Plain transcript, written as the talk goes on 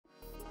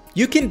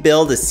You can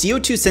build a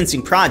CO2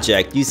 sensing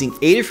project using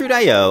Adafruit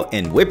IO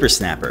and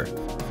Whippersnapper.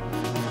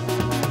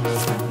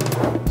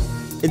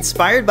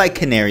 Inspired by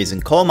canaries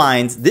and coal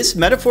mines, this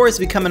metaphor has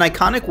become an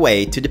iconic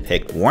way to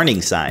depict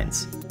warning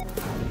signs.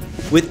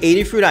 With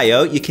Adafruit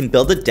IO, you can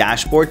build a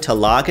dashboard to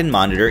log and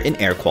monitor an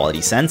air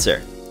quality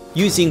sensor.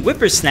 Using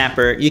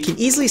Whippersnapper, you can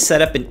easily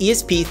set up an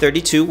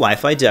ESP32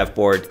 Wi-Fi dev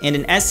board and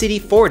an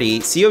SCD40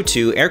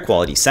 CO2 air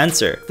quality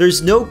sensor.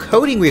 There's no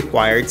coding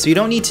required, so you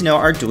don't need to know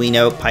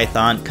Arduino,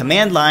 Python,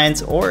 command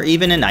lines, or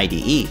even an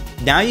IDE.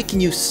 Now you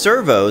can use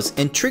servos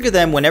and trigger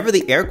them whenever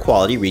the air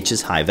quality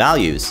reaches high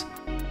values.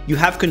 You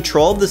have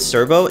control of the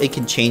servo and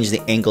can change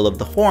the angle of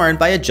the horn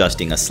by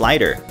adjusting a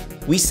slider.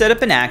 We set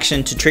up an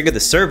action to trigger the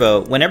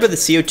servo whenever the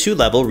CO2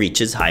 level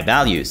reaches high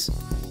values.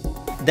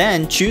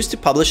 Then choose to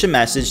publish a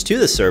message to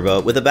the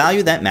servo with a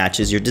value that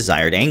matches your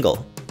desired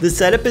angle. The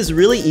setup is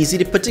really easy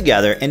to put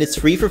together and it's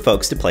free for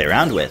folks to play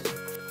around with.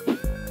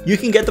 You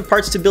can get the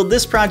parts to build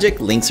this project,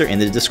 links are in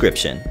the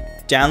description.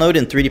 Download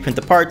and 3D print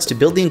the parts to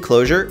build the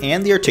enclosure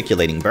and the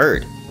articulating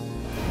bird.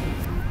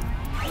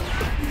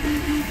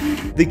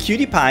 The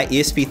QT Py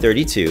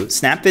ESP32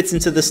 snap fits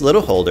into this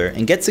little holder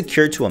and gets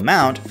secured to a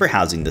mount for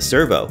housing the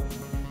servo.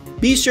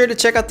 Be sure to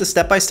check out the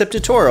step-by-step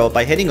tutorial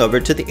by heading over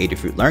to the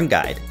Adafruit Learn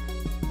Guide.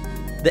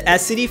 The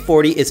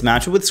SCD40 is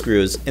mounted with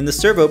screws and the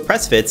servo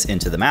press fits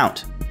into the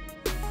mount.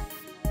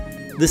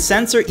 The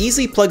sensor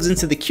easily plugs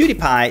into the QT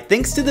Py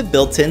thanks to the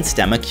built-in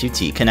Stemma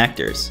QT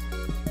connectors.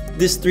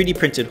 This 3D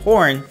printed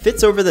horn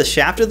fits over the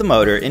shaft of the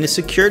motor and is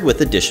secured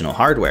with additional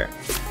hardware.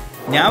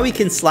 Now we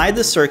can slide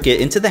the circuit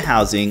into the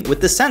housing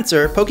with the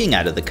sensor poking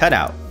out of the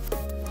cutout.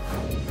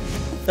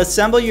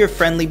 Assemble your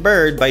friendly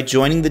bird by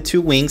joining the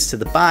two wings to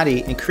the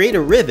body and create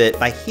a rivet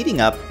by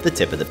heating up the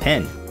tip of the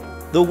pin.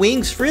 The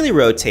wings freely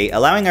rotate,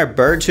 allowing our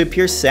bird to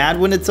appear sad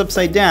when it's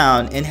upside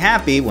down and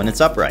happy when it's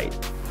upright.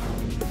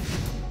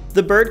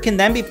 The bird can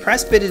then be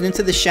press fitted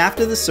into the shaft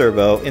of the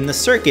servo and the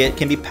circuit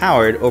can be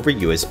powered over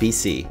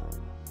USB-C.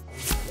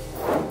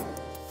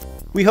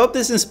 We hope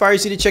this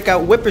inspires you to check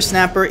out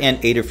Whippersnapper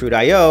and Adafruit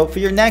IO for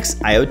your next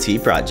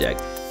IoT project.